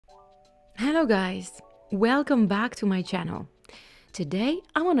Hello guys, welcome back to my channel. Today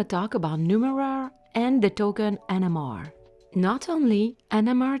I want to talk about Numeraire and the token NMR. Not only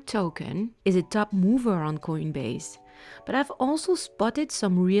NMR token is a top mover on Coinbase, but I've also spotted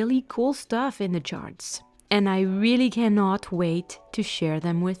some really cool stuff in the charts, and I really cannot wait to share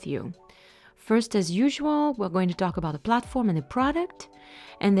them with you. First, as usual, we're going to talk about the platform and the product.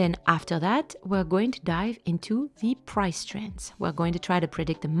 And then after that, we're going to dive into the price trends. We're going to try to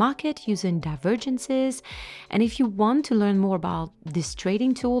predict the market using divergences. And if you want to learn more about this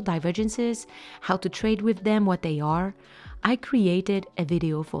trading tool, divergences, how to trade with them, what they are, I created a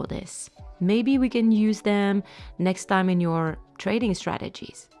video for this. Maybe we can use them next time in your trading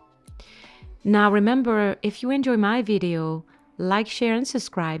strategies. Now, remember, if you enjoy my video, like, share, and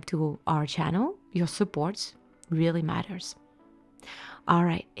subscribe to our channel. Your support really matters. All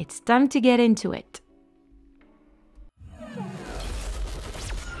right, it's time to get into it.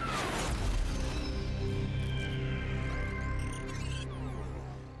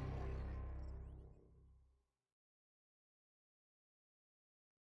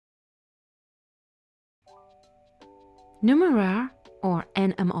 Numeraire, or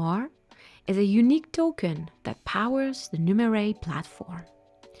NMR, is a unique token that powers the Numerai platform.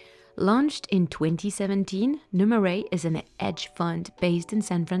 Launched in 2017, Numerai is an hedge fund based in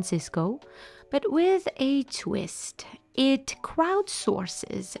San Francisco, but with a twist. It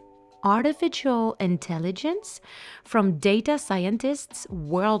crowdsources artificial intelligence from data scientists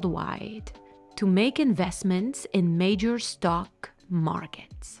worldwide to make investments in major stock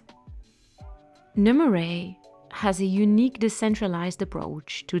markets. Numerai has a unique decentralized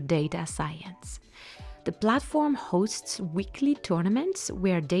approach to data science. The platform hosts weekly tournaments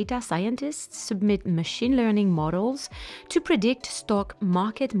where data scientists submit machine learning models to predict stock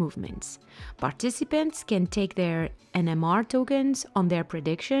market movements. Participants can take their NMR tokens on their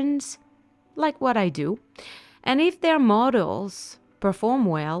predictions, like what I do, and if their models perform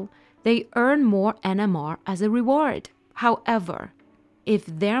well, they earn more NMR as a reward. However, if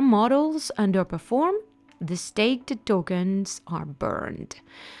their models underperform, the staked tokens are burned.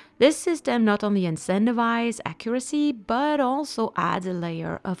 This system not only incentivizes accuracy, but also adds a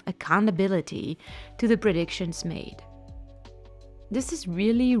layer of accountability to the predictions made. This is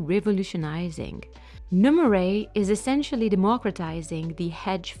really revolutionizing. Numerai is essentially democratizing the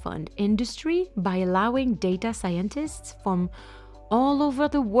hedge fund industry by allowing data scientists from all over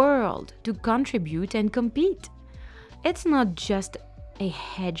the world to contribute and compete. It's not just a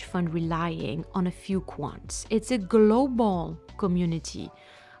hedge fund relying on a few quants. It's a global community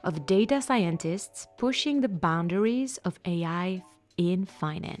of data scientists pushing the boundaries of AI in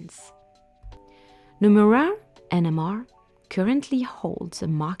finance. Numeraire, NMR, currently holds a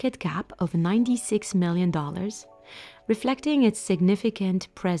market cap of $96 million, reflecting its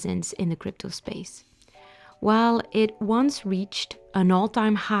significant presence in the crypto space. While it once reached an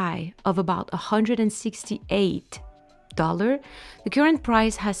all-time high of about $168, the current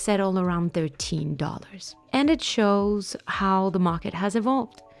price has settled around $13. And it shows how the market has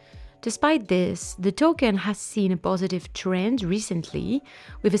evolved. Despite this, the token has seen a positive trend recently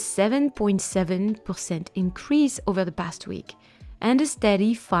with a 7.7% increase over the past week and a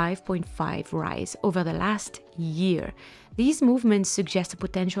steady 5.5% rise over the last year. These movements suggest a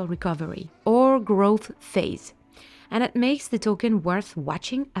potential recovery or growth phase, and it makes the token worth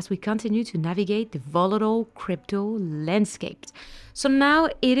watching as we continue to navigate the volatile crypto landscape. So now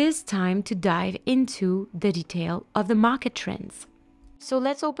it is time to dive into the detail of the market trends. So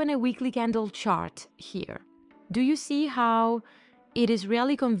let's open a weekly candle chart here. Do you see how it is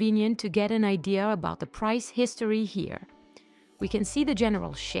really convenient to get an idea about the price history here? We can see the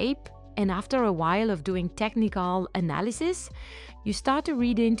general shape, and after a while of doing technical analysis, you start to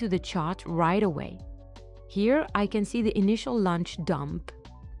read into the chart right away. Here I can see the initial launch dump.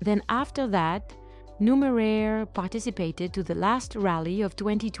 Then after that, Numeraire participated to the last rally of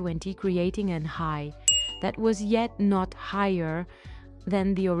 2020, creating a high that was yet not higher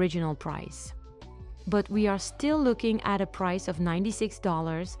than the original price. But we are still looking at a price of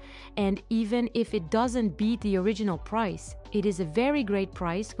 $96, and even if it doesn't beat the original price, it is a very great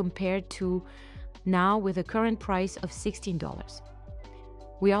price compared to now with a current price of $16.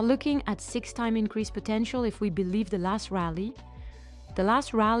 We are looking at 6-time increase potential if we believe the last rally. The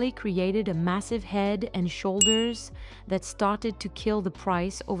last rally created a massive head and shoulders that started to kill the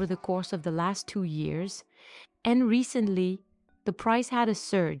price over the course of the last 2 years. And recently, the price had a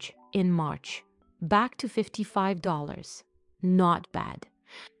surge in March, back to $55. Not bad.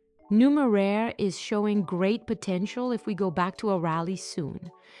 Numeraire is showing great potential if we go back to a rally soon,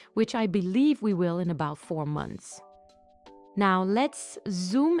 which I believe we will in about 4 months. Now let's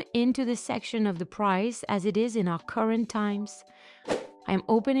zoom into the section of the price as it is in our current times. I am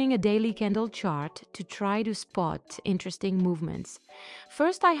opening a daily candle chart to try to spot interesting movements.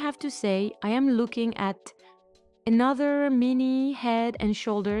 First, I have to say I am looking at another mini head and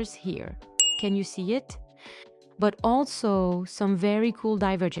shoulders here. Can you see it? But also some very cool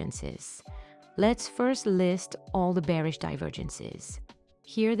divergences. Let's first list all the bearish divergences.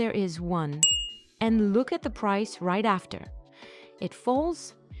 Here there is one. And look at the price right after. It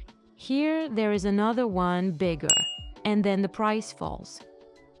falls. Here there is another one bigger. And then the price falls.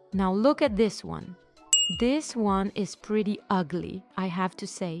 Now look at this one. This one is pretty ugly, I have to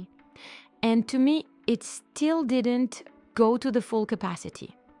say. And to me, it still didn't go to the full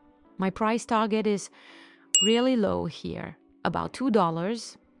capacity. My price target is really low here, about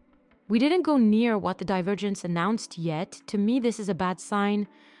 $2. We didn't go near what the divergence announced yet. To me, this is a bad sign.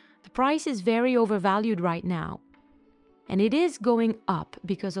 The price is very overvalued right now. And it is going up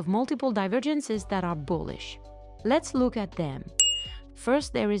because of multiple divergences that are bullish. Let's look at them.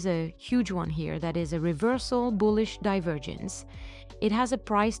 First, there is a huge one here that is a reversal bullish divergence. It has a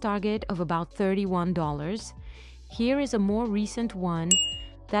price target of about $31. Here is a more recent one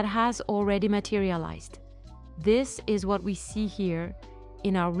that has already materialized. This is what we see here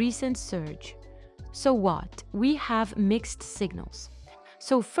in our recent surge. So what? We have mixed signals.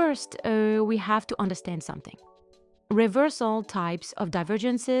 So first, we have to understand something. Reversal types of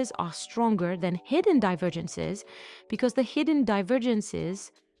divergences are stronger than hidden divergences because the hidden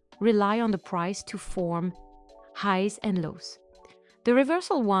divergences rely on the price to form highs and lows. The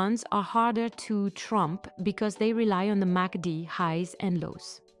reversal ones are harder to trump because they rely on the MACD highs and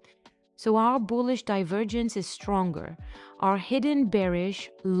lows. So our bullish divergence is stronger. Our hidden bearish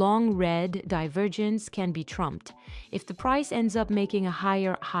long red divergence can be trumped if the price ends up making a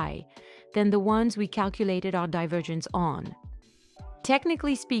higher high than the ones we calculated our divergence on.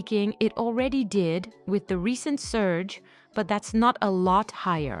 Technically speaking, it already did with the recent surge, but that's not a lot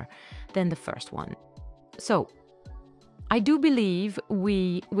higher than the first one. So, I do believe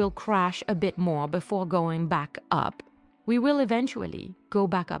we will crash a bit more before going back up. We will eventually go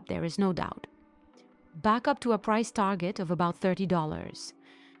back up, there is no doubt. Back up to a price target of about $30.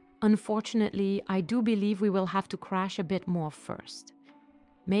 Unfortunately, I do believe we will have to crash a bit more first.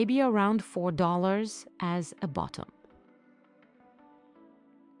 Maybe around $4 as a bottom.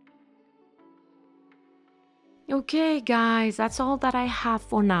 Okay, guys, that's all that I have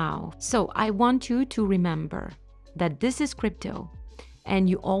for now. So I want you to remember that this is crypto, and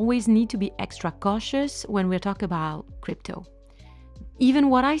you always need to be extra cautious when we talk about crypto. Even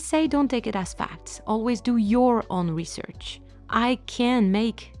what I say, don't take it as facts. Always do your own research. I can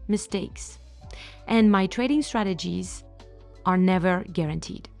make mistakes, and my trading strategies are never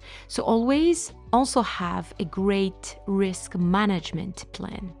guaranteed. So always also have a great risk management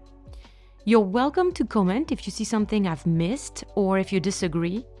plan. You're welcome to comment if you see something I've missed, or if you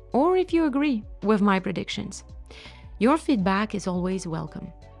disagree, or if you agree with my predictions. Your feedback is always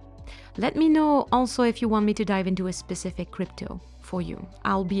welcome. Let me know also if you want me to dive into a specific crypto for you.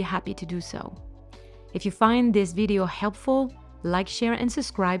 I'll be happy to do so. If you find this video helpful, like, share, and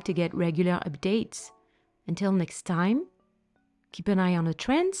subscribe to get regular updates. Until next time, keep an eye on the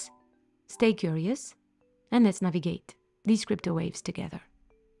trends, stay curious, and let's navigate these crypto waves together.